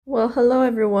Well, hello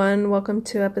everyone. Welcome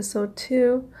to episode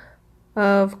 2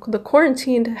 of the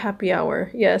Quarantined Happy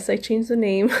Hour. Yes, I changed the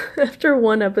name after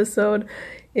one episode.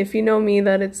 If you know me,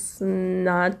 that it's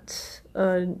not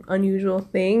an unusual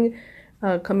thing.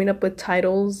 Coming up with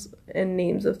titles and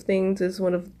names of things is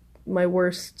one of my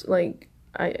worst,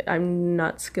 I'm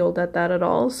not skilled at that at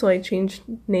all, so I changed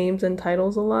names and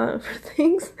titles a lot for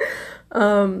things.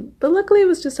 But luckily it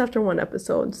was just after one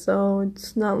episode, so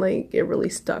it's not like it really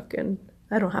stuck, and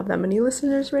I don't have that many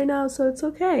listeners right now, so it's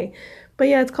okay. But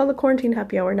yeah, it's called the Quarantine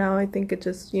Happy Hour now. I think it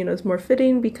just, is more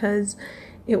fitting because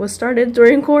it was started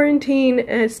during quarantine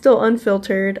and it's still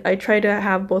unfiltered. I tried to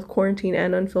have both quarantine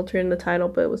and unfiltered in the title,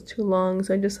 but it was too long,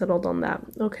 so I just settled on that.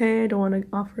 Okay, I don't want to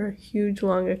offer a huge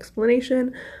long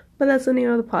explanation, but that's the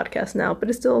name of the podcast now, but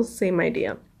it's still the same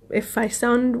idea. If I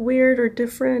sound weird or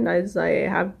different, as I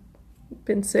have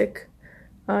been sick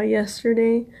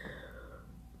yesterday,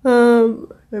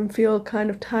 and feel kind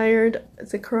of tired.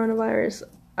 It's a coronavirus.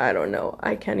 I don't know.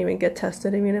 I can't even get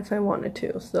tested even if I wanted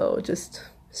to. So just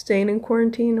staying in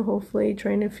quarantine, hopefully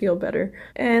trying to feel better.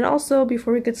 And also,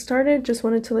 before we get started, just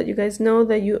wanted to let you guys know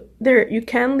that you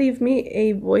can leave me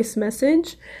a voice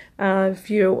message. If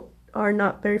you are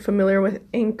not very familiar with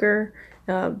Anchor,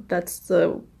 that's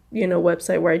the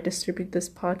website where I distribute this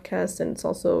podcast, and it's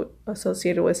also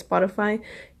associated with Spotify.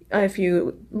 If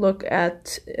you go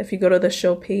to the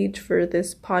show page for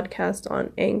this podcast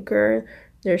on Anchor,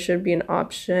 there should be an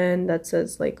option that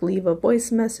says leave a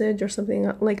voice message or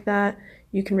something like that.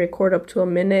 You can record up to a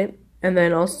minute. And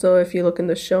then also, if you look in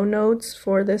the show notes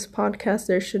for this podcast,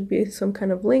 there should be some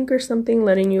kind of link or something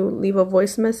letting you leave a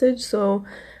voice message. So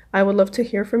I would love to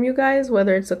hear from you guys,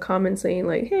 whether it's a comment saying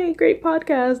hey, great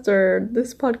podcast, or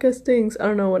this podcast stinks. I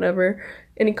don't know, whatever.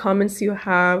 Any comments you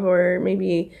have, or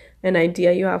maybe an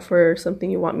idea you have for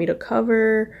something you want me to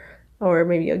cover, or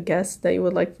maybe a guest that you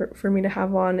would like for me to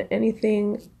have on, any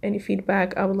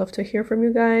feedback, I would love to hear from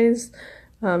you guys.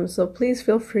 So please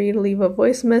feel free to leave a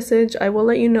voice message. I will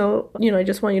let you know, I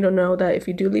just want you to know that if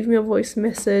you do leave me a voice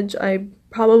message, I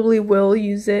probably will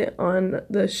use it on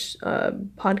the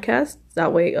podcast.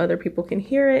 That way other people can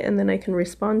hear it and then I can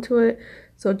respond to it.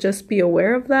 So just be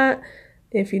aware of that.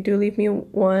 If you do leave me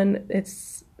one,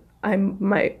 I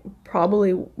might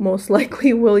probably most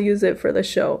likely will use it for the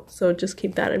show. So just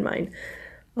keep that in mind.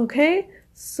 Okay,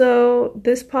 so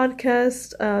this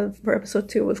podcast for episode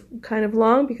 2 was kind of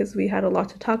long because we had a lot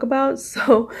to talk about.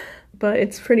 But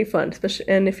it's pretty fun, especially.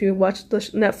 And if you watch the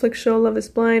Netflix show Love is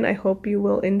Blind, I hope you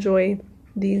will enjoy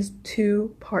these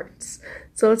 2 parts.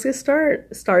 So let's get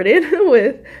started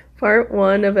with part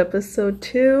 1 of episode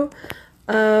 2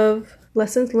 of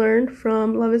Lessons Learned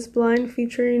from Love is Blind,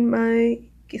 featuring my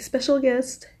special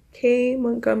guest, Kay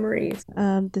Montgomery.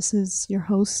 This is your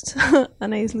host,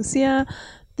 Anais Lucia.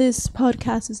 This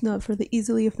podcast is not for the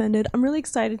easily offended. I'm really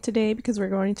excited today because we're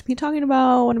going to be talking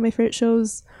about one of my favorite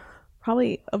shows,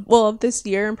 probably of this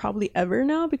year and probably ever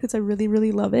now, because I really,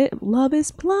 really love it. Love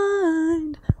is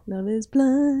blind,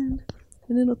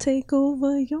 and it'll take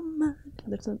over your mind.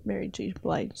 That's a Mary J.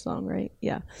 Blige song, right?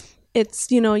 Yeah.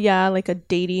 It's, like a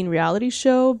dating reality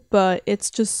show, but it's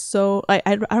just so,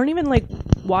 I don't even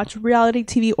watch reality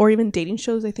TV or even dating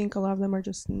shows. I think a lot of them are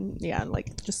just,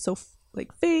 just so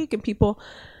fake, and people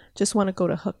just want to go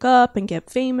to hook up and get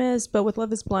famous. But with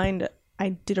Love is Blind,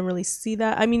 I didn't really see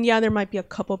that. I mean, there might be a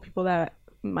couple people that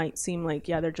might seem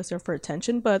they're just there for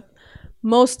attention, but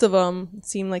most of them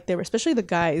seem like they were, especially the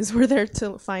guys, were there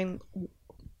to find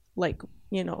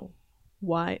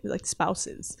why,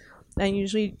 spouses. And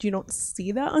usually you don't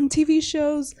see that on TV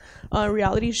shows.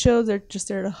 Reality shows, they're just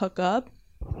there to hook up.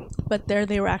 But there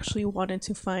they were actually wanting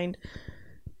to find,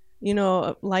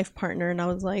 a life partner. And I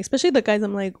was like, especially the guys,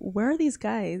 I'm like, where are these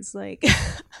guys? I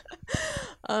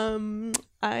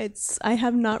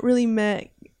have not really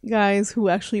met guys who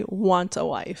actually want a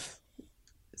wife.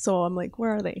 So I'm like,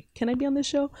 where are they? Can I be on this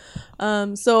show?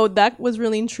 So that was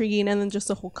really intriguing. And then just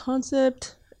the whole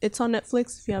concept. It's on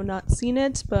Netflix if you have not seen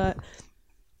it, but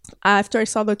after I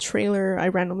saw the trailer, I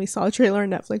randomly saw a trailer on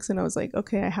Netflix, and I was like,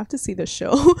 okay, I have to see this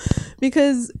show.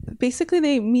 Because basically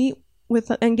they meet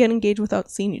with and get engaged without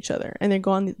seeing each other, and they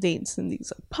go on dates in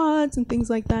these pods and things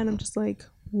like that, and I'm just like,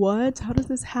 what? How does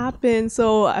this happen?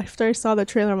 So after I saw the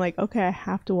trailer, I'm like, okay, I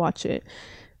have to watch it.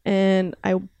 And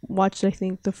I watched, I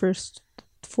think, the first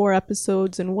 4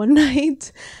 episodes in one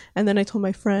night, and then I told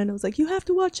my friend, I was like, you have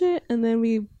to watch it. And then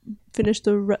we finished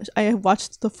I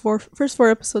watched the first 4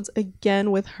 episodes again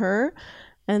with her,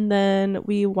 and then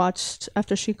we watched,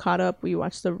 after she caught up, we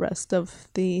watched the rest of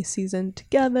the season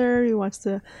together. We watched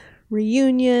the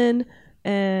reunion,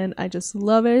 and I just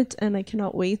love it, and I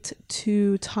cannot wait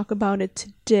to talk about it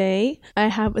today. I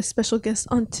have a special guest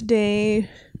on today,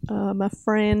 my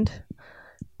friend,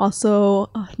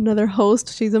 also another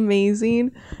host. She's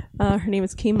amazing. Her name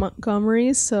is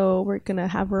Montgomery, so we're gonna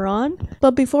have her on.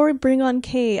 But before we bring on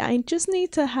Kay, I just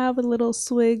need to have a little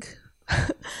swig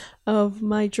of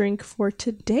my drink for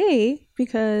today,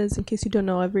 because in case you don't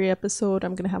know, every episode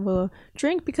I'm gonna have a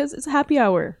drink because it's a happy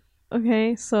hour.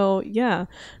 Okay, so yeah,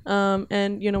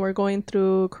 and we're going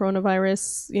through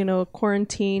coronavirus,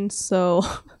 quarantine, so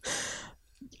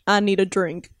I need a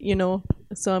drink,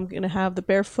 so I'm gonna have the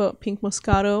Barefoot Pink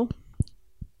Moscato.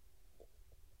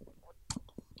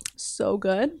 So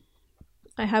good.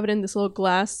 I have it in this little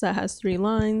glass that has 3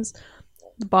 lines.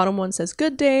 The bottom one says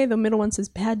good day, the middle one says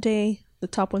bad day, the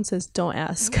top one says don't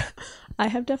ask. I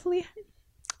have definitely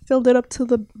filled it up to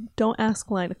the don't ask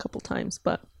line a couple times,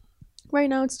 but right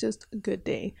now it's just a good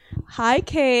day. Hi,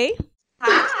 Kay.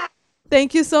 Hi.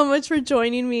 Thank you so much for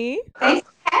joining me. Thanks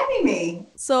for having me.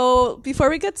 So before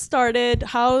we get started,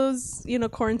 how's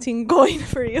quarantine going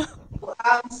for you?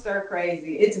 I'm stir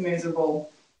crazy. It's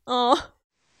miserable. Oh.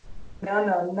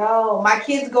 No. My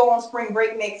kids go on spring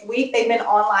break next week. They've been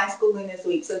online schooling this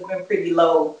week, so it's been pretty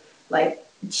low. Like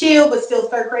chill, but still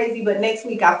stir crazy. But next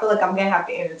week, I feel like I'm gonna have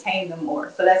to entertain them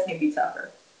more, so that's gonna be tougher.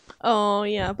 Oh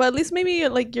yeah, but at least maybe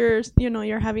like you're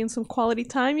having some quality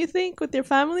time, you think, with your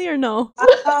family, or no?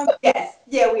 Yes,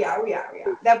 yeah, we are.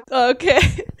 Okay.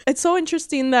 It's so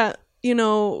interesting that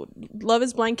Love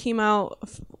Is Blind came out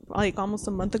like almost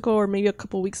a month ago, or maybe a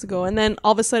couple weeks ago, and then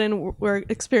all of a sudden we're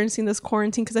experiencing this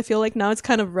quarantine, because I feel like now it's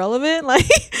kind of relevant. Like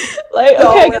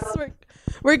okay, I guess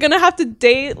we're gonna have to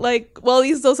date, like, well, at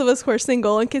least those of us who are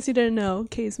single. In case you didn't know,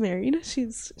 Kay's married.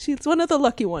 She's one of the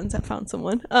lucky ones that found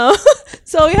someone.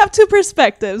 So we have 2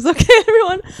 perspectives, okay,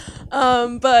 everyone.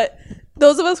 But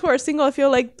those of us who are single, I feel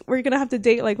like we're gonna have to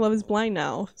date like Love Is Blind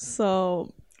now.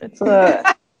 So it's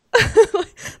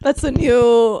that's a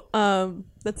new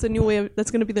that's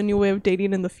gonna be the new way of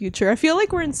dating in the future. I feel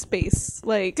like we're in space,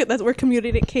 like that we're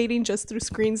communicating just through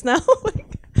screens now. Like,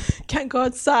 can't go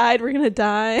outside, we're gonna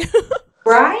die.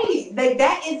 Right, like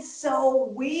that is so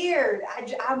weird.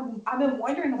 I've been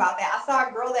wondering about that. I saw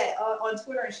a girl that on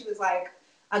Twitter, and she was like,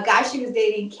 a guy she was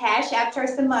dating cash apped her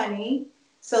some money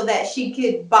so that she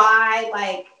could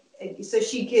buy so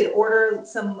she could order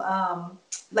some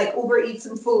like Uber Eats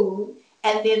some food,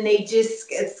 and then they just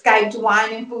Skyped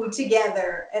wine and food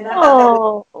together, and I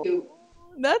thought that was cute.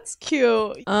 That's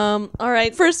cute. All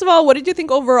right. First of all, what did you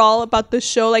think overall about the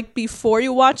show, like before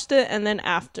you watched it and then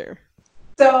after?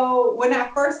 So when I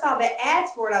first saw the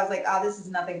ads for it, I was like, oh, this is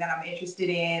nothing that I'm interested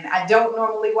in. I don't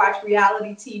normally watch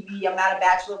reality TV. I'm not a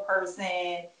Bachelor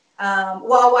person.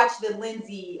 Well, I watched the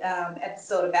Lindsay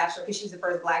episode of Bachelor because she's the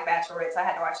first Black Bachelorette, so I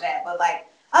had to watch that. But like,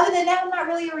 other than that, I'm not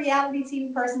really a reality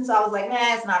TV person. So I was like,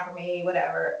 nah, it's not for me,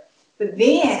 whatever. But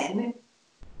then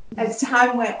as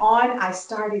time went on, I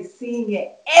started seeing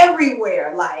it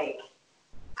everywhere. Like,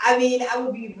 I mean, I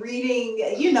would be reading,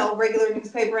 regular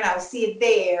newspaper, and I would see it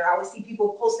there. I would see people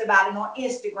post about it on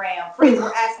Instagram. Friends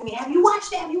were asking me, have you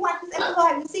watched it? Have you watched this episode?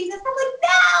 Have you seen this? I'm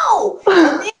like,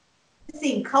 no! And then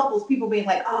seeing couples, people being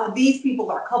like, oh, these people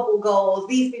are couple goals.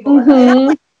 These people are... And I'm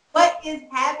like, what is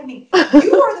happening?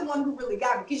 You are the one who really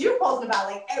got me, because you're posting about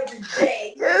like every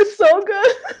day. It's so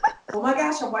good. Oh my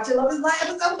gosh, I'm watching Love Is Blind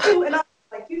episode 2. And I'm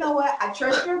like, you know what? I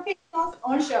trust your opinions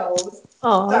on shows.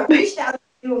 Oh. So I reached out to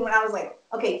you when I was like,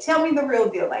 okay, tell me the real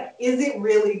deal. Like, is it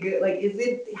really good? Like, is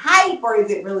it hype or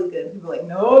is it really good? People were like,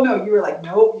 no. You were like,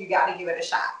 nope, you got to give it a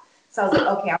shot. So I was like,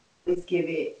 okay, I'll please give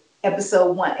it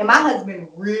episode 1. And my husband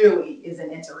really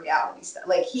isn't into reality stuff.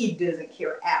 Like, he doesn't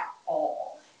care at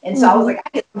all. And so I was like,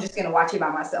 I'm just going to watch it by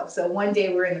myself. So one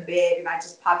day we're in the bed and I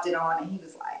just popped it on, and he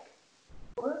was like,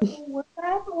 what is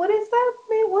that,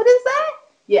 man? What is that?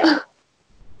 Yeah.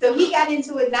 So he got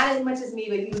into it, not as much as me,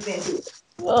 but he was into it.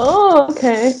 Oh,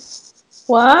 okay.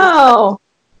 Wow.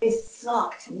 It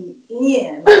sucked me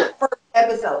in, like, first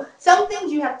episode. Some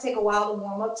things you have to take a while to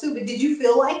warm up to, but did you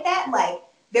feel like that? Like,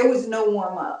 there was no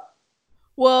warm up?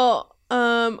 Well,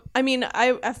 I mean,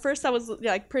 at first I was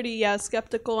like pretty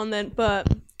skeptical, but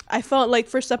I felt like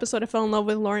first episode I fell in love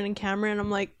with Lauren and Cameron.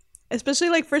 I'm like, especially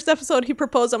like first episode he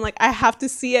proposed, I'm like, I have to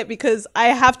see it because I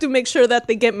have to make sure that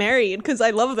they get married because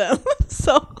I love them.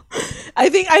 So I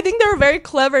think they were very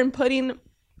clever in putting,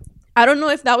 I don't know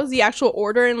if that was the actual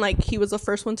order and like he was the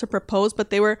first one to propose,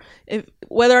 but they were,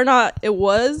 whether or not it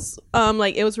was,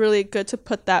 like it was really good to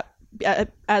put that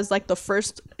as like the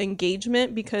first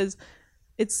engagement, because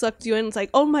it sucked you in. It's like,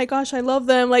 oh my gosh, I love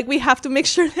them, like we have to make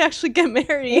sure they actually get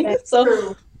married. That's so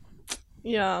true.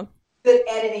 yeah. good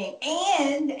editing,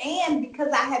 and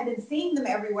because I had been seeing them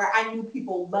everywhere, I knew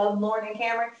people loved Lauren and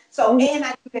Cameron. So Mhm. and I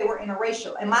knew they were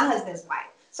interracial, and my husband's white.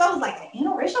 So I was like, an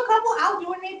interracial couple out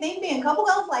doing their thing, being a couple.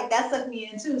 I was like, that sucked me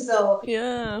in too. So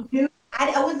Yeah.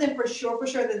 I wasn't for sure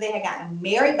that they had gotten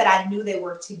married, but I knew they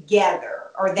were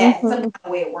together or that some Mhm. kind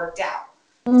of way it worked out.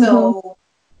 Mhm. So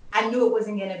I knew it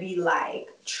wasn't going to be like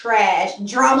trash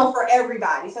drama for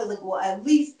everybody. So I was like, well, at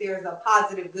least there's a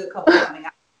positive, good couple coming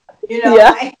out. You know,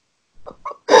 Yeah. like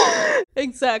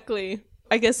Exactly.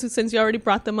 I guess since you already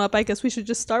brought them up, I guess we should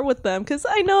just start with them because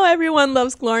I know everyone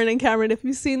loves Lauren and Cameron. If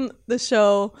you've seen the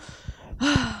show,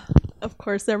 of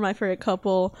course they're my favorite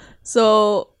couple.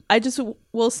 So I just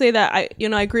will say that I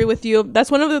agree with you. That's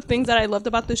one of the things that I loved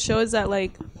about the show is that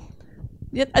like,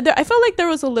 yeah, I felt like there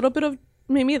was a little bit of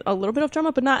maybe a little bit of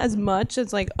drama, but not as much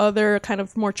as like other kind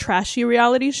of more trashy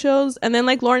reality shows. And then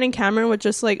like Lauren and Cameron were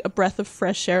just like a breath of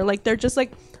fresh air. Like they're just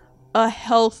like a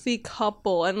healthy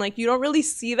couple, and like you don't really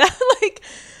see that like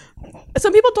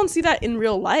some people don't see that in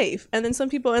real life, and then some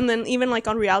people, and then even like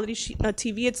on reality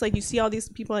TV, it's like you see all these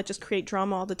people that just create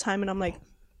drama all the time, and I'm like,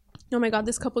 oh my god,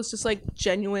 this couple is just like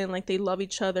genuine, like they love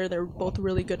each other, they're both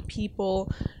really good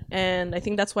people, and I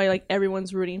think that's why like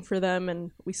everyone's rooting for them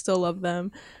and we still love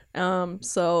them.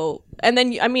 So and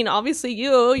then I mean obviously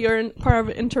you're part of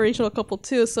an interracial couple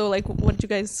too, so like what do you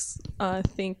guys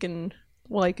think, and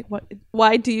like what,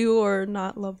 why do you or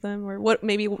not love them, or what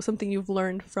maybe something you've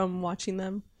learned from watching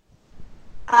them?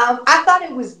 I thought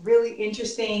it was really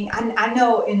interesting. I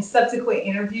know in subsequent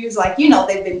interviews, like,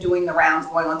 they've been doing the rounds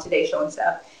going on Today Show and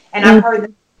stuff. And I've heard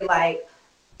them say, like,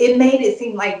 it made it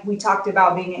seem like we talked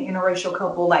about being an interracial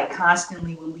couple like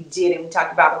constantly when we did, and we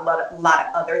talked about a lot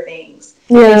of other things.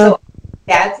 And Yeah. so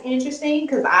that's interesting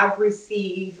because I've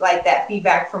received like that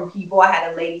feedback from people. I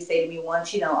had a lady say to me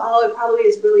once, oh, it probably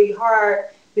is really hard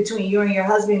between you and your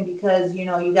husband because you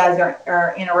guys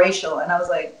are interracial, and I was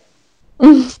like,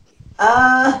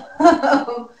 uh,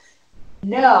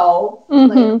 no,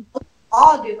 like Mm-hmm.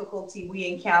 all difficulty we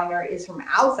encounter is from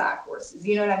outside forces.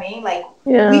 You know what I mean? Like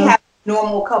we Yeah. have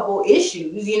normal couple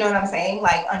issues. You know what I'm saying?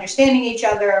 Like understanding each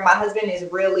other. My husband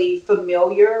is really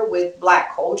familiar with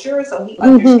Black culture, so he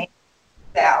Mm-hmm. understands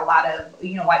that a lot of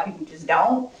white people just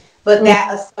don't. But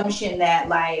that assumption that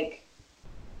like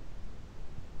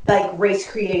race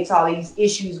creates all these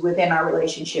issues within our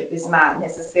relationship is not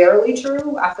necessarily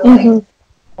true. I feel like Mm-hmm.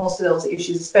 most of those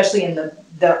issues, especially in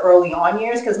the early on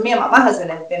years, because me and my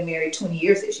husband have been married 20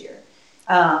 years this year.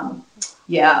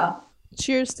 Yeah.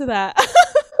 Cheers to that.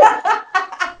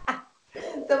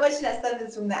 So much of that stuff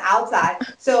is from the outside.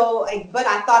 So, but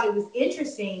I thought it was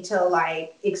interesting to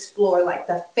like explore like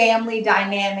the family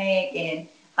dynamic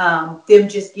and them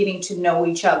just getting to know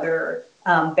each other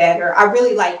better. I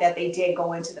really like that they did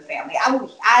go into the family. I heard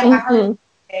Mm-hmm.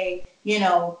 say,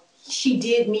 she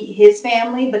did meet his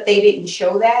family, but they didn't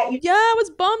show that. Yeah, I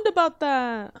was bummed about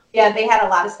that. Yeah, they had a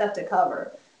lot of stuff to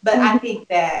cover. But I Mm-hmm. think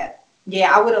that,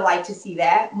 yeah, I would have liked to see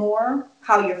that more,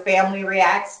 how your family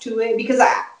reacts to it. Because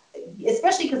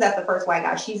especially because that's the first white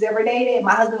guy she's ever dated.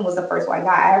 My husband was the first white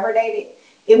guy I ever dated.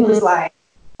 It was like,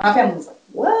 my family was like,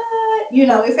 what? Your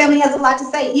family has a lot to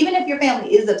say. Even if your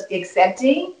family is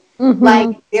accepting, Mm-hmm.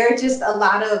 like, there are just a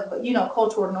lot of,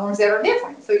 cultural norms that are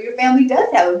different. So your family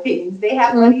does have opinions. They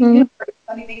have funny, Mm-hmm.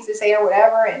 funny things to say or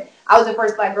whatever. And I was the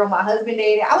first Black girl my husband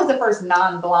dated. I was the first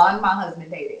non-blonde my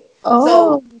husband dated.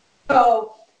 So, Oh.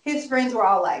 so his friends were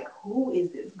all like, "Who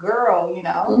is this girl?"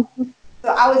 Mm-hmm. So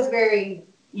I was very,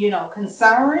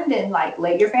 concerned and like,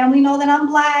 let your family know that I'm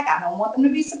Black. I don't want them to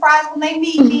be surprised when they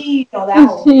meet me. That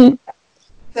whole thing.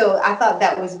 So I thought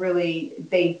that was really,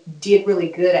 they did really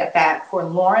good at that for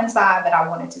Lauren's side, but I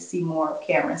wanted to see more of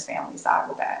Cameron's family side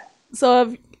with that.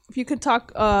 So if you could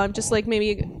talk, just like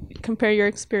maybe compare your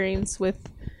experience with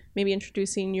maybe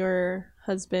introducing your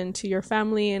husband to your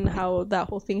family and how that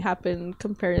whole thing happened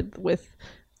compared with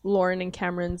Lauren and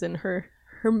Cameron's and her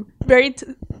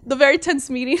the very tense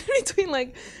meeting between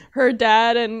like her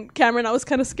dad and Cameron. I was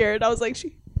kind of scared. I was like,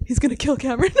 he's gonna kill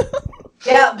Cameron.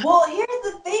 Yeah, well,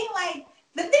 here's the thing. Like,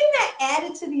 the thing that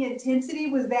added to the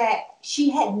intensity was that she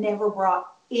had never brought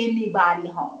anybody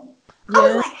home. I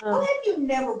was Yeah. like, how have you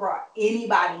never brought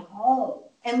anybody home?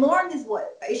 And Lauren is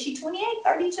what? Is she 28,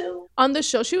 32? On the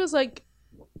show, she was like,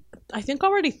 I think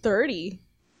already 30.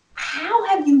 How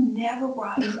have you never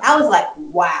brought any? I was like,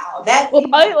 wow, that Well,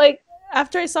 seems probably like. like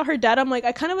after I saw her dad, I'm like,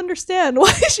 I kind of understand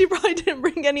why she probably didn't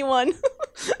bring anyone.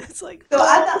 It's like, So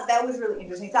I oh. thought that was really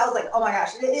interesting. So I was like, oh my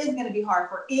gosh, it is going to be hard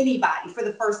for anybody, for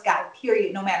the first guy,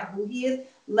 period, no matter who he is,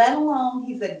 let alone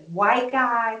he's a white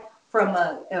guy from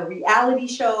a reality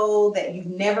show that you've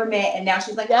never met. And now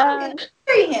she's like, I'm Yeah. going to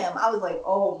marry him. I was like,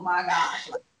 oh my gosh.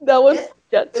 That was, Just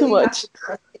yeah, too really have much. to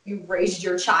trust that you raised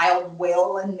your child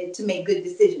well and to make good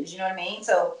decisions. You know what I mean?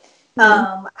 So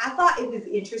Mm. I thought it was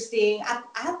interesting. I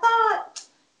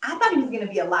thought he was going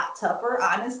to be a lot tougher.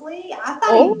 Honestly, I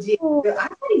thought he did. Oh. I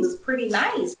thought he was pretty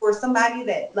nice for somebody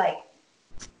that like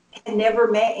had never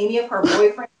met any of her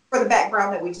boyfriends for the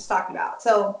background that we just talked about.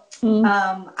 So Mm.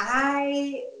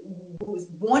 I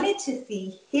wanted to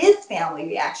see his family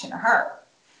reaction to her.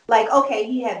 Like, okay,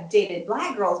 he had dated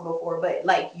black girls before, but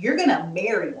like, you're gonna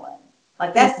marry one.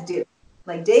 Like, Mm. that's different.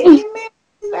 Like, dating and marriage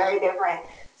is very different.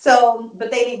 So,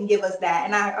 but they didn't give us that.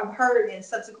 And I've heard in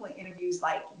subsequent interviews,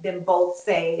 like, them both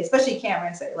say, especially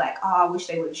Cameron say, like, oh, I wish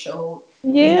they would have showed,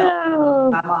 you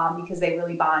know, Yeah. my mom because they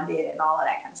really bonded and all of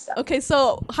that kind of stuff. Okay,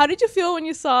 so how did you feel when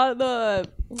you saw the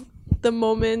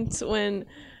moment when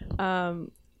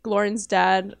um Lauren's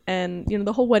dad and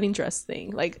the whole wedding dress thing?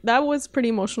 Like that was pretty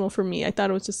emotional for me. I thought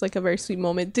it was just like a very sweet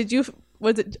moment. Did you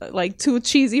Was it like too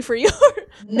cheesy for you?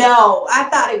 No, I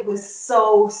thought it was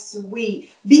so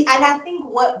sweet. And I think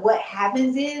what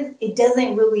happens is it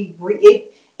doesn't really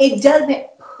it doesn't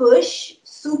push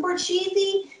super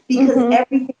cheesy because Mhm.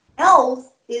 everything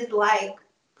else is like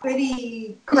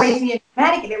pretty crazy and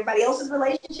dramatic in everybody else's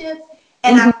relationships.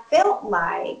 And Mhm. I felt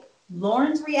like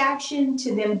Lauren's reaction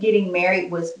to them getting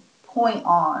married was point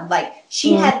on. Like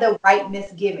she Mm. had the right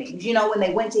misgivings. You know, when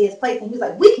they went to his place and he was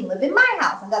like, "We can live in my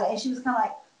house," and she was kind of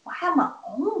like, well, I have my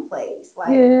own place. Like,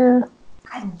 Yeah.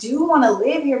 I do want to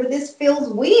live here, but this feels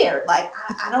weird. Like,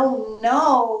 I don't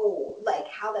know, like,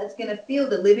 how that's going to feel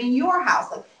to live in your house.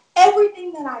 Like,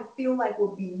 everything that I feel like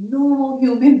would be normal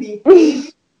human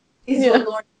behavior is Yeah. what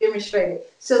Lauren demonstrated.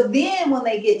 So then when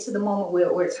they get to the moment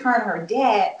where it's her and her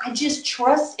dad, I just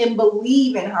trust and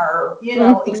believe in her,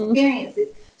 Mhm. experiences.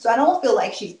 So I don't feel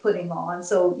like she's putting on.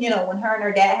 So, when her and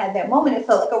her dad had that moment, it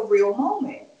felt like a real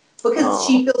moment because Oh.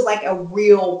 she feels like a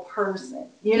real person.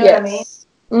 You know what I mean? Yes.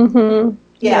 Mhm.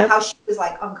 Yeah, Yep. how she was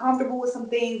like uncomfortable with some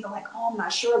things. I'm like, oh, I'm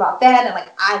not sure about that. And like,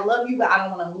 I love you, but I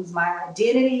don't want to lose my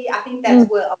identity. I think that's Mm.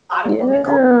 what a lot of women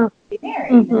go Yeah. through to get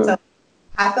married. And Mhm. so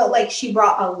I felt like she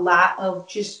brought a lot of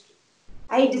just,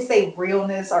 I hate to say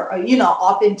realness or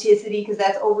authenticity because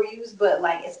that's overused, but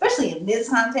like, especially in this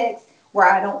context where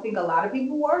I don't think a lot of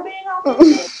people were being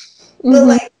authentic, but Mhm.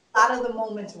 like a lot of the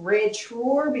moments read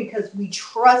truer because we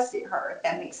trusted her, if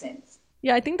that makes sense.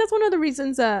 Yeah, I think that's one of the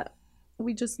reasons that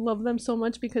we just love them so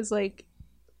much because like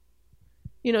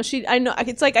she I know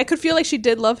it's like I could feel like she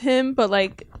did love him, but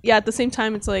like yeah, at the same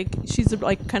time it's like she's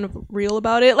like kind of real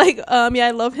about it. Like yeah,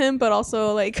 I love him, but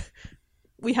also like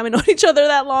we haven't known each other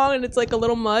that long and it's like a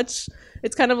little much.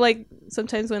 It's kind of like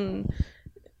sometimes when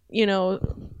you know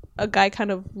a guy kind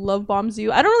of love bombs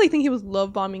you. I don't really think he was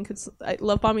love bombing because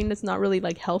love bombing is not really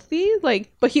like healthy.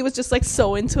 Like, but he was just like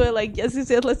so into it. Like, yes, he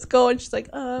said, let's go, and she's like,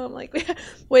 I'm like,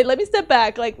 wait, let me step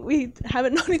back. Like, we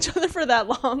haven't known each other for that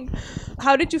long.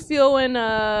 How did you feel when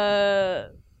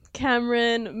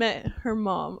Cameron met her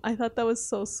mom? I thought that was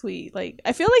so sweet. Like,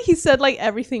 I feel like he said like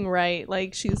everything right.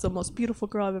 Like, she's the most beautiful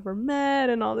girl I've ever met,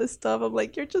 and all this stuff. I'm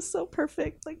like, you're just so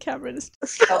perfect. Like, Cameron is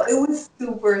just So it was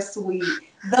super sweet.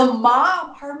 Her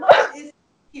mom is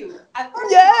cute. First of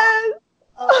all, yes.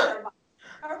 I love her mom.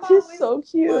 Her mom She's was so fun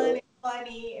cute. and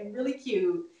funny and really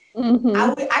cute. Mm-hmm.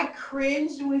 I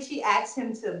cringed when she asked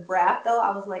him to rap though.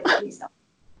 I was like, please don't.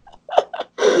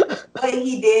 But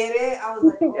he did it. I was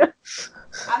like, oh.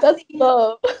 I've That's seen him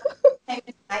love.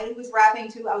 tonight. He was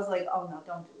rapping too. I was like, oh no,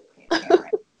 don't do it, Cameron.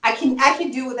 I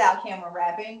can do without Cameron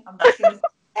rapping. I'm just gonna say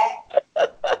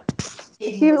that.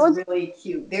 He He was was. really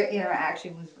cute. Their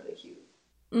interaction was really cute.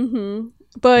 Mm-hmm.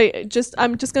 But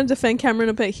I'm just gonna defend Cameron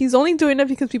a bit. He's only doing it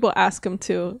because people ask him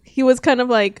to. He was kind of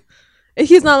like,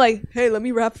 he's not like, hey, let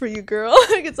me rap for you, girl.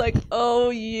 Like it's like, oh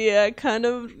yeah, kind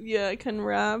of, yeah, I can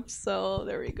rap. So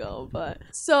there we go. But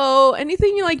so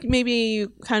anything you like, maybe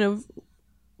you kind of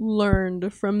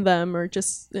learned from them, or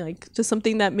just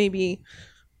something that maybe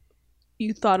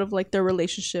you thought of like their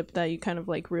relationship that you kind of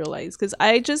like realized.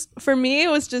 Because for me it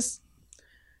was just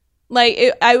like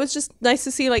I was just nice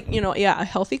to see like yeah, a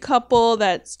healthy couple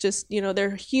that's just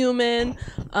they're human,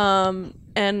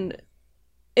 and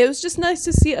it was just nice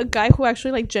to see a guy who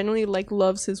actually like genuinely like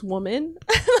loves his woman,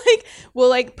 like will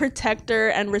like protect her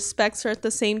and respects her at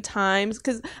the same time.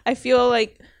 Because I feel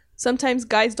like sometimes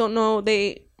guys don't know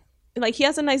they like he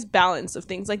has a nice balance of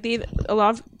things. Like a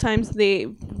lot of times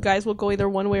guys will go either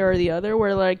one way or the other,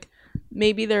 where like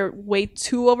maybe they're way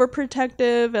too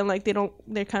overprotective and like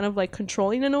they're kind of like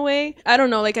controlling in a way. I don't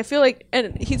know, like I feel like,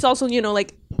 and he's also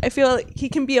like I feel like he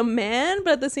can be a man,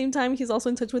 but at the same time he's also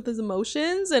in touch with his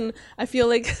emotions. And I feel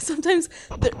like sometimes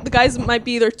the guys might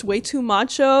be either way too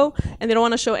macho and they don't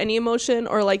want to show any emotion,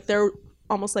 or like they're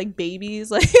almost like babies.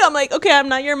 Like I'm like, okay, I'm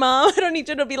not your mom. I don't need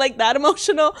you to be like that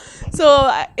emotional. So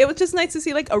it was just nice to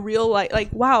see like a real like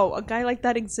wow, a guy like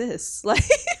that exists. Like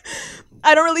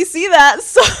I don't really see that.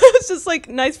 So it's just like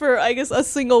nice for, I guess, us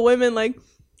single women. Like,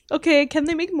 okay, can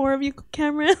they make more of you,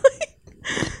 Cameron?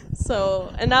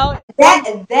 So and now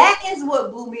that is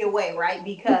what blew me away, right? Mhm.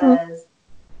 Because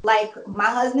like my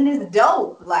husband is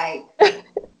dope. Like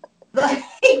my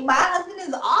husband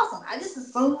is awesome. I just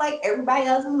assumed like everybody's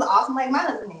husband is awesome like my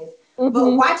husband is. But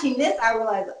Mhm. watching this, I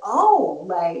realized, oh,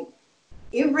 like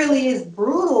it really is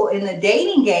brutal in the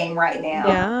dating game right now.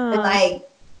 And Yeah. like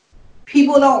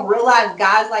people don't realize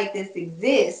guys like this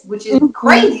exist, which is Mhm.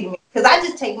 crazy to me because I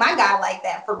just take my guy like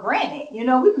that for granted. You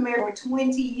know, we've been married for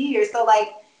 20 years. So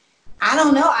like I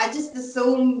don't know. I just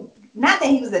assumed not that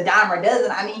he was a dime or a dozen.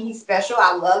 I mean, he's special.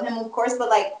 I love him, of course, but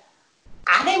like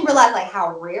I didn't realize like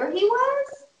how rare he was.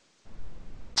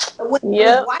 When I was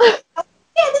Yep. watching,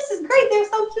 yeah, this is great. They're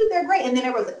so cute. They're great. And then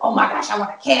there was like, oh my gosh, I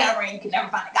want a camera. You can never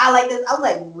find a guy like this. I was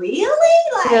like, really?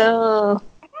 Like, Yeah.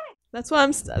 That's why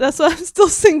I'm still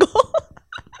single.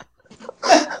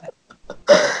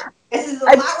 this is a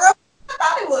lot I rougher than I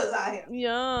thought it was out here.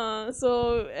 Yeah.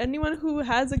 So anyone who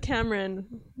has a Cameron,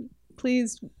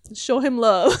 please show him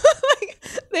love. Like,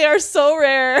 they are so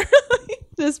rare.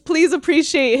 Just please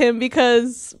appreciate him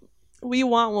because we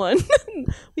want one.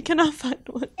 We cannot find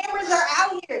one. Cameras are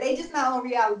out here. They just not on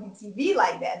reality TV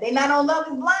like that. They not on Love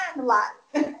Is Blind a lot.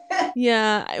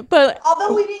 Yeah, but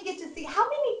Although we didn't get to see how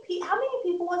many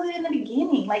people was it in the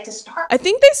beginning, like to start. I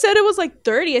think they said it was like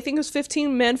 30. I think it was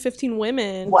 15 men, 15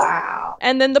 women. Wow.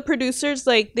 And then the producers,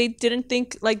 like, they didn't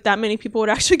think like that many people would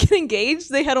actually get engaged.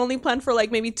 They had only planned for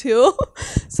like maybe two.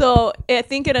 So I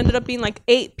think it ended up being like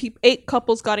eight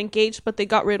couples got engaged, but they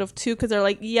got rid of two because they're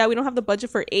like, yeah, we don't have the budget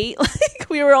for eight. Like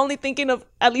we were only thinking of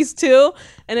at least two,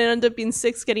 and it ended up being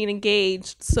six getting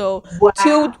engaged. So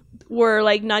two Wow. were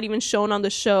like not even shown on the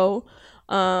show.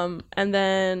 And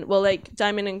then well, like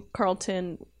Diamond and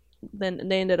Carlton, then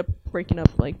they ended up breaking up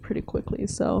like pretty quickly.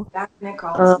 So That's Nick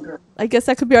Carlson, girl. I guess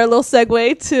that could be our little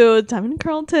segue to Diamond and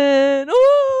Carlton.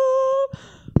 Ooh!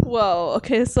 Whoa.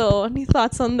 Okay, so any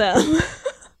thoughts on them?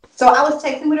 So I was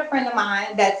texting with a friend of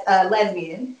mine that's a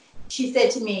lesbian. She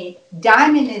said to me,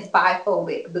 Diamond is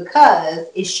biphobic because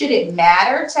it shouldn't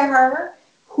matter to her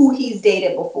who he's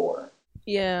dated before.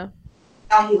 Yeah.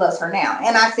 Now he loves her now.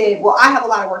 And I said, well, I have a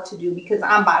lot of work to do because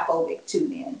I'm biphobic too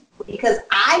then. Because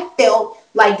I felt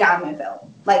like Diamond felt.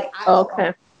 Like I felt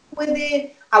Okay. with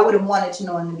it. I would have wanted to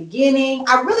know in the beginning.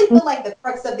 I really feel like the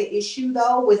crux of the issue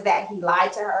though was that he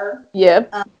lied to her.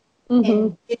 Yep.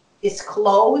 And it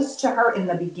disclosed to her in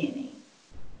the beginning.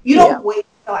 You Yeah. don't wait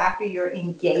until after you're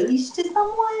engaged to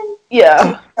someone to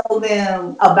Yeah. tell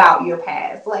them about your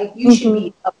past. Like you should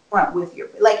be upfront with your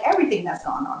like everything that's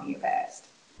gone on in your past.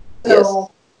 So Yes.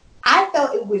 I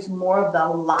felt it was more of the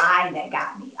lie that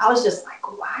got me. I was just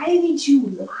like, why did you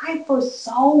lie for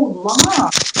so long?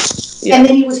 Yeah. And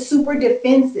then he was super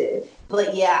defensive.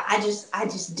 But yeah, I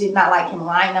just did not like him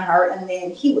lying to her. And then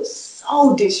he was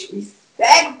so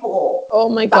disrespectful Oh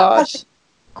my about gosh.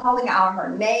 calling out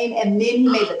her name. And then he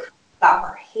made the comment about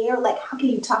her hair. Like, how can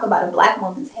you talk about a black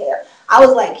woman's hair? I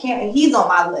was like, Karen, he's on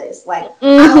my list. Like,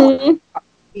 I don't like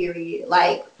period.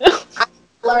 Like, I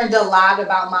learned a lot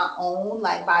about my own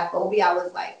like biphobia. I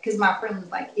was like, because my friend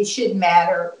was like, it shouldn't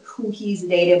matter who he's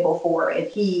dated before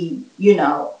if he, you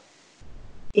know,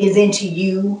 is into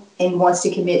you and wants to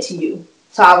commit to you.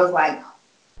 So I was like,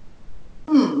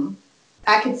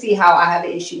 I could see how I have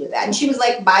an issue with that. And she was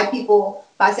like,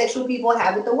 bisexual people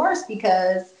have it the worst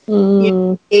because you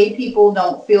know, gay people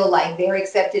don't feel like they're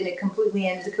accepted and completely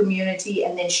into the community,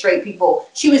 and then straight people.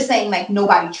 She was saying like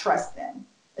nobody trusts them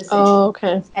essentially. Oh,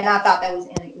 okay. And I thought that was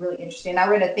really interesting. I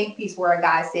read a think piece where a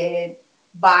guy said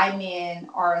bi men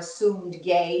are assumed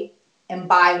gay and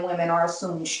bi women are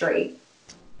assumed straight.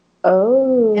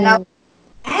 Oh. And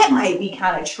that might be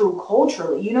kind of true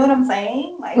culturally. You know what I'm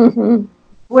saying? Like, Mm-hmm.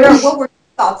 what were your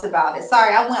thoughts about it?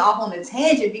 Sorry, I went off on a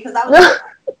tangent because I was like,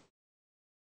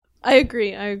 I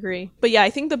agree. But yeah, I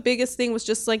think the biggest thing was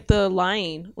just like the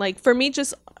lying. Like for me,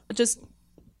 just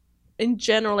in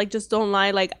general, like just don't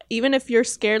lie. Like even if you're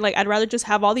scared, like I'd rather just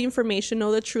have all the information,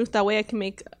 know the truth. That way I can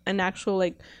make an actual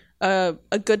like a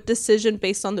good decision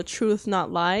based on the truth,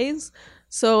 not lies.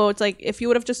 So it's like if you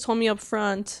would have just told me up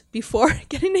front before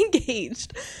getting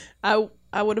engaged, I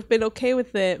would have been okay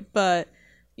with it. But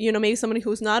you know, maybe somebody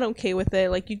who's not okay with it,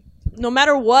 like you, no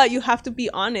matter what, you have to be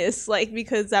honest, like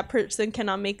because that person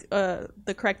cannot make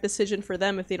the correct decision for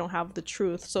them if they don't have the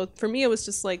truth. So for me, it was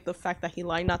just like the fact that he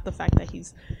lied, not the fact that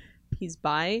he's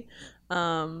bi.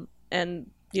 And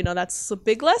you know, that's a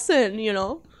big lesson, you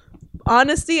know.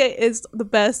 honesty is the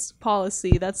best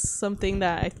policy. That's something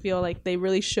that I feel like they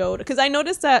really showed, because I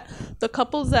noticed that the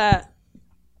couples that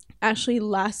actually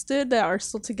lasted, that are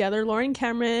still together, Lauren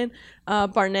Cameron,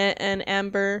 Barnett and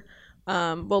Amber,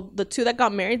 well, the two that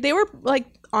got married, they were like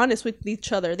honest with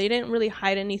each other. They didn't really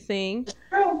hide anything.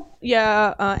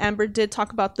 Yeah, Amber did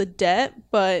talk about the debt,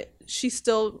 but she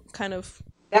still kind of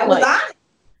That was honest.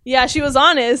 yeah, she was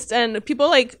honest, and people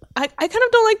like I kind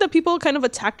of don't like that people kind of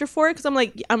attacked her for it, because I'm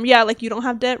like, yeah, like, you don't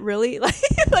have debt, really?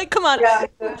 Like come on. Yeah.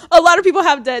 A lot of people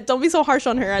have debt. Don't be so harsh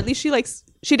on her. At least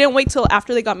she didn't wait till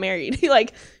after they got married.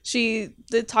 Like, she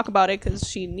did talk about it because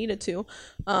she needed to,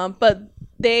 but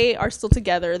they are still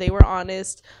together. They were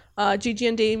honest. Gigi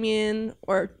and Damien,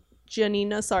 or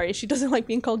Giannina, sorry, she doesn't like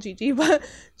being called Gigi, but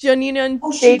Giannina and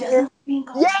She doesn't like being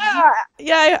called Gigi?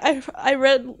 Yeah, I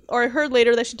read or I heard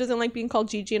later that she doesn't like being called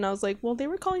Gigi, and I was like, well, they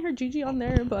were calling her Gigi on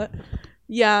there, but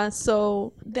yeah,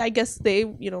 so I guess they,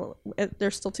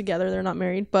 they're still together, they're not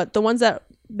married, but the ones that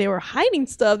they were hiding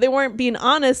stuff, they weren't being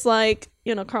honest, like,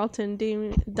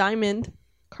 Diamond, Diamond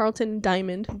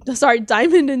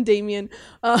and Damien,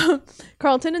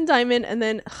 Carlton and Diamond, and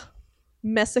then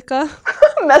Messica,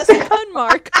 and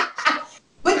Mark.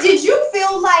 But did you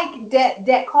feel like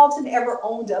that Carlton ever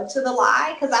owned up to the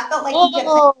lie? Because I felt like he kept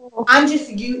saying, I'm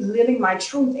just living my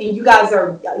truth, and you guys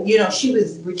are, she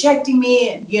was rejecting me,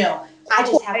 and, I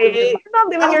just have to live You're not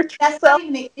living your true That's self. not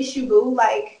even an issue, boo.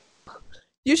 Like,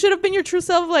 you should have been your true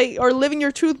self, like, or living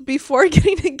your truth before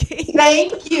getting engaged.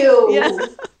 Thank you. Yeah.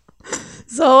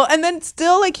 So, and then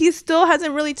still, like, he still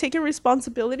hasn't really taken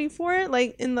responsibility for it.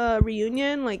 Like, in the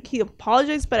reunion, like, he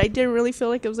apologized, but I didn't really feel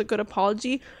like it was a good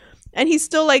apology. And he's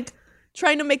still, like,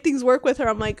 trying to make things work with her.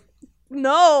 I'm like,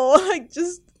 no, like,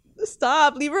 just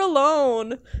stop, leave her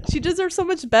alone. She deserves so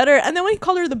much better. And then when he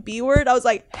called her the B word, I was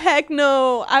like, heck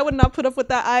no, I would not put up with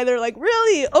that either. Like,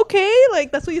 really? Okay,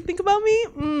 like, that's what you think about me?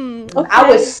 Okay. I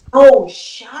was so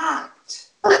shocked.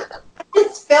 I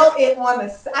just felt it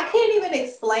I can't even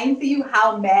explain to you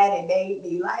how mad it made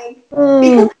me, like,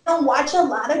 because I don't watch a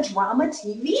lot of drama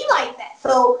TV like that.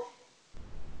 So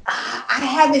I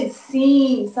haven't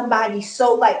seen somebody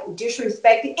so, like,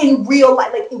 disrespected in real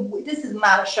life. Like, this is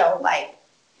not a show. Like,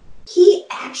 he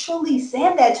actually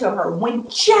said that to her when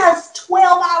just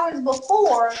 12 hours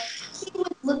before he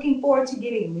was looking forward to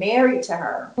getting married to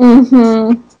her.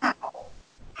 Mm-hmm. How?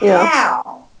 Yeah.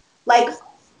 How? Like,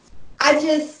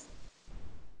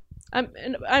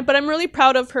 but I'm really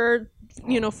proud of her,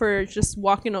 for just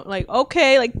walking, like,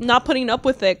 okay, like, not putting up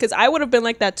with it, because I would have been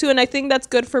like that too. And I think that's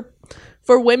good for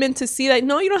women to see that,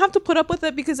 no, you don't have to put up with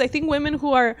it, because I think women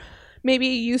who are maybe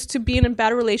used to being in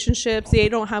bad relationships, they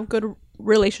don't have good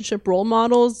relationship role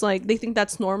models, like, they think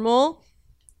that's normal.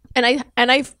 And I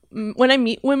when I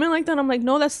meet women like that, I'm like,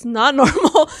 no, that's not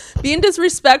normal. Being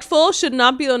disrespectful should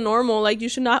not be the normal. Like, you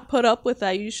should not put up with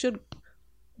that. You should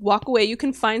walk away. You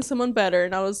can find someone better.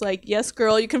 And I was like, yes,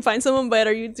 girl, you can find someone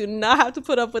better. You do not have to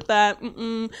put up with that.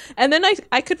 And then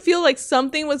I could feel like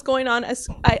something was going on, as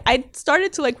I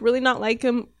started to, like, really not like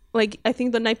him. Like, I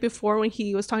think the night before when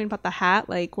he was talking about the hat,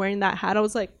 like, wearing that hat, I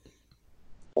was like,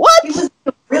 what? He was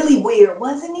really weird,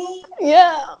 wasn't he?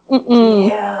 Yeah.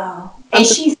 Yeah. And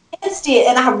she sensed it,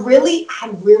 and I really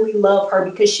love her,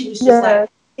 because she was just like,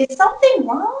 is something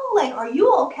wrong? Like, are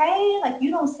you okay? Like,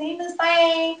 you don't seem the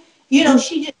same.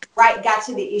 She just got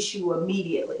to the issue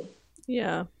immediately.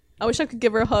 Yeah. I wish I could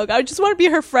give her a hug. I just want to be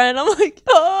her friend. I'm like,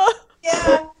 oh.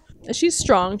 Yeah. She's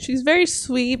strong. She's very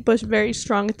sweet, but very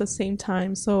strong at the same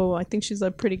time. So I think she's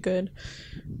a pretty good,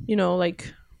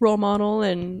 like, role model.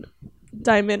 And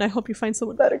Diamond, I hope you find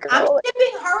someone better, girl. I'm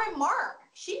shipping her and Mark.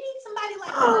 She needs somebody like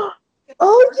her.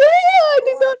 Oh, yeah. I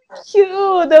think that would be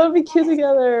cute. That would be cute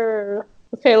together.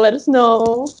 Okay, let us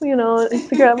know,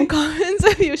 Instagram comments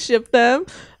if you ship them.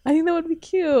 I think that would be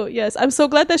cute. Yes, I'm so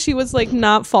glad that she was, like,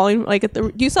 not falling, like,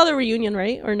 you saw the reunion,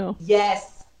 right? Or no?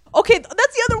 Yes. Okay,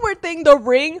 that's the other weird thing, the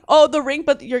ring. Oh, the ring,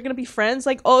 but you're gonna be friends?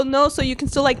 Like, oh, no, so you can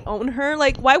still, like, own her?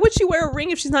 Like, why would she wear a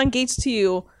ring if she's not engaged to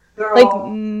you? Girl, like,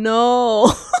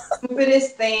 no.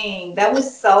 Stupidest thing. That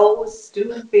was so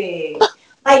stupid.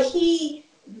 Like,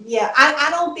 I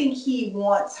don't think he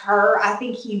wants her. I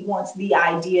think he wants the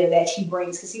idea that she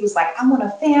brings, because he was like, I want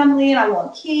a family, and I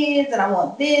want kids, and I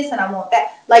want this, and I want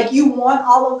that. Like, you want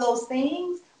all of those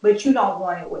things, but you don't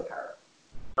want it with her.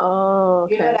 Oh,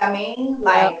 okay. You know what I mean?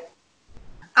 Like, yep.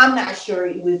 I'm not sure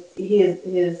it was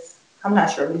I'm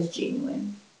not sure it was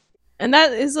genuine. And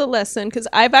that is a lesson, because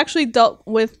I've actually dealt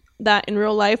with that in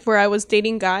real life, where I was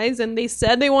dating guys and they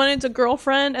said they wanted a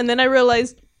girlfriend, and then I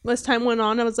realized as time went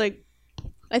on, I was like,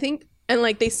 I think And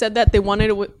like they said that they wanted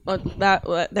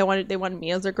they wanted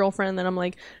me as their girlfriend, and then I'm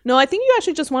like, no, I think you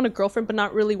actually just want a girlfriend, but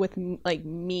not really with like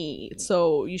me.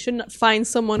 So you shouldn't find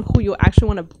someone who you actually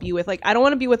want to be with. Like I don't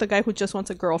want to be with a guy who just wants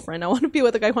a girlfriend. I want to be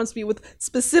with a guy who wants to be with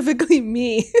specifically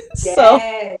me. So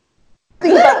Yes.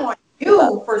 Good on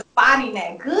you for spotting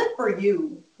that. Good for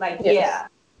you. Like yeah,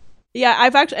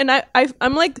 I've actually, and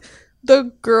I'm like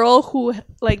the girl who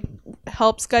like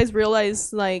helps guys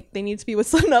realize like they need to be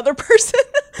with another person.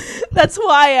 That's who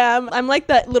I am. I'm like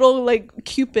that little like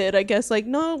Cupid, I guess. Like,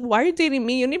 no, why are you dating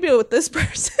me? You need to be with this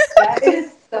person. That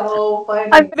is so funny.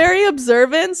 I'm very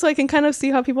observant, so I can kind of see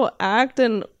how people act,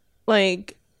 and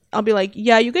like I'll be like,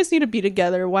 yeah, you guys need to be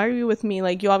together. Why are you with me?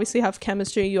 Like, you obviously have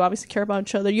chemistry. You obviously care about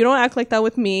each other. You don't act like that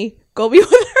with me. Go be with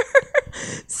her.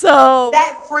 So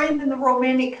that friend in the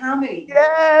romantic comedy.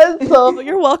 Yes. So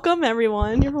you're welcome,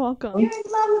 everyone. You're welcome. You're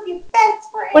in love with your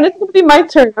best friend. When it's gonna be my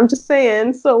turn, I'm just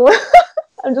saying. So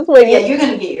I'm just waiting. Yeah, you're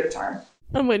gonna get your turn.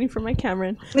 I'm waiting for my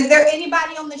Cameron. Was there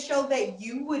anybody on the show that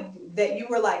you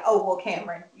were like, oh well,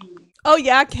 Cameron? Oh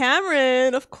yeah,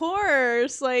 Cameron, of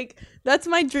course. Like that's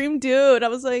my dream dude. I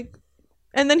was like,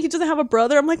 and then he doesn't have a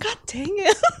brother. I'm like, God dang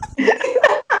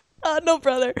it. No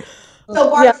brother. So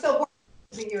Bart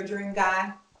is your dream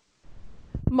guy.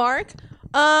 Mark?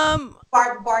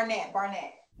 Barnett.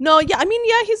 No, yeah, I mean,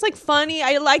 yeah, he's like funny.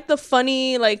 I like the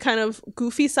funny, like kind of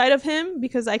goofy side of him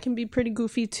because I can be pretty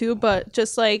goofy too, but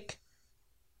just like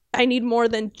I need more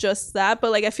than just that.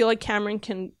 But like I feel like Cameron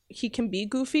can be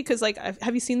goofy because like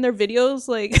have you seen their videos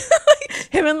like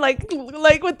him and like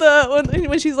with the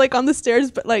when she's like on the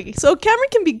stairs, but like so Cameron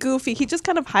can be goofy. He just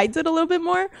kind of hides it a little bit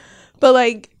more, but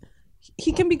like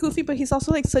he can be goofy, but he's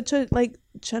also like such a like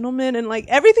gentleman, and like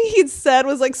everything he'd said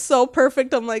was like so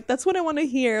perfect. I'm like, that's what I want to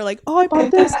hear. Like, oh, I bought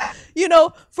this,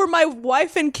 for my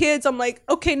wife and kids. I'm like,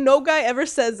 okay, no guy ever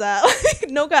says that.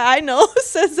 Like, no guy I know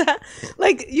says that.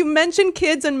 Like, you mention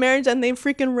kids and marriage, and they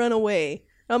freaking run away.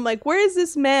 I'm like, where is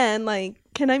this man? Like,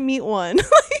 can I meet one?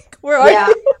 Like, where are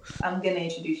you? I'm gonna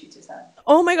introduce you to some.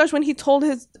 Oh my gosh, when he told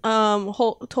his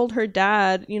told her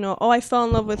dad, oh, I fell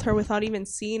in love with her without even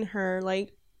seeing her,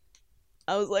 like.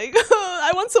 I was like,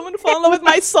 I want someone to fall in love with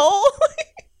my soul.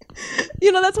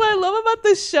 That's what I love about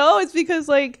this show. It's because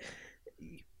like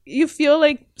you feel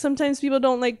like sometimes people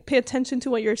don't like pay attention to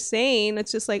what you're saying.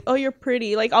 It's just like, oh, you're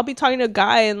pretty. Like I'll be talking to a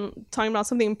guy and talking about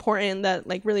something important that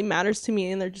like really matters to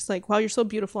me, and they're just like, wow, you're so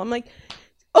beautiful. I'm like,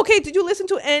 okay, did you listen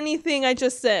to anything I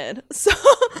just said? So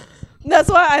that's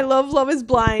why I love Love Is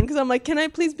Blind, because I'm like, can I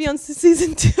please be on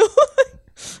season 2?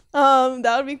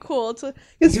 That would be cool.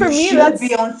 Because for me, that's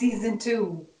be on season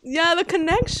 2. Yeah, the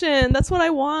connection. That's what I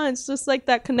want. It's just like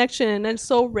that connection, and it's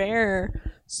so rare,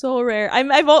 so rare. I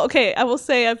will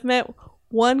say I've met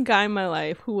one guy in my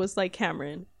life who was like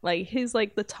Cameron. Like he's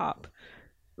like the top.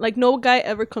 Like no guy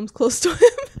ever comes close to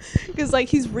him because like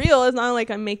he's real. It's not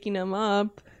like I'm making him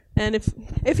up. And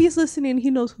if he's listening, he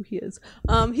knows who he is.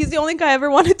 He's the only guy I ever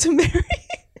wanted to marry.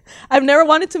 I've never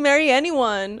wanted to marry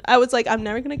anyone. I was like, I'm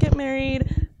never gonna get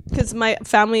married because my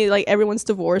family, like everyone's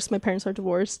divorced. My parents are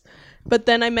divorced. But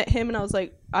then I met him and I was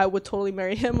like, I would totally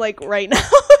marry him like right now.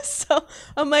 So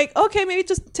I'm like, okay, maybe it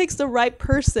just takes the right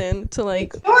person to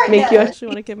like make you actually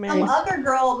want to get married. Some other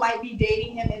girl might be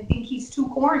dating him and think he's too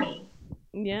corny.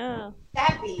 Yeah.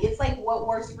 Happy. It's like what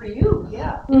works for you.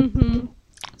 Yeah. Mm-hmm.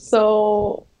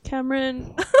 So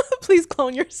Cameron, please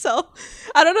clone yourself.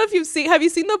 I don't know if have you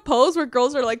seen the pose where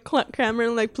girls are like,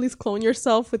 Cameron, like, please clone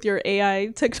yourself with your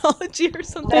AI technology or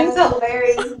something? That's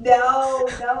hilarious. No.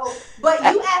 But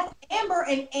you asked Amber,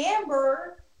 and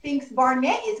Amber thinks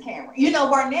Barnett is Cameron.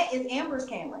 Barnett is Amber's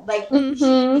Cameron. Like,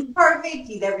 she's perfect.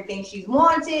 He's everything she's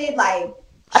wanted. Like,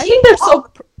 I think they're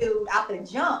so dude out the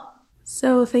jump.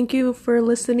 So thank you for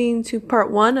listening to part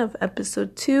 1 of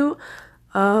episode 2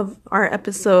 of our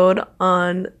episode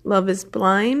on Love is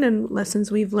Blind and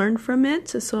lessons we've learned from it.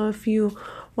 So if you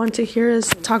want to hear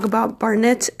us talk about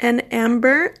Barnett and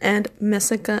Amber and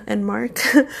Messica and Mark,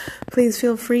 please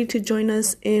feel free to join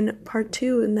us in part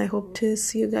 2, and I hope to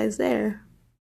see you guys there.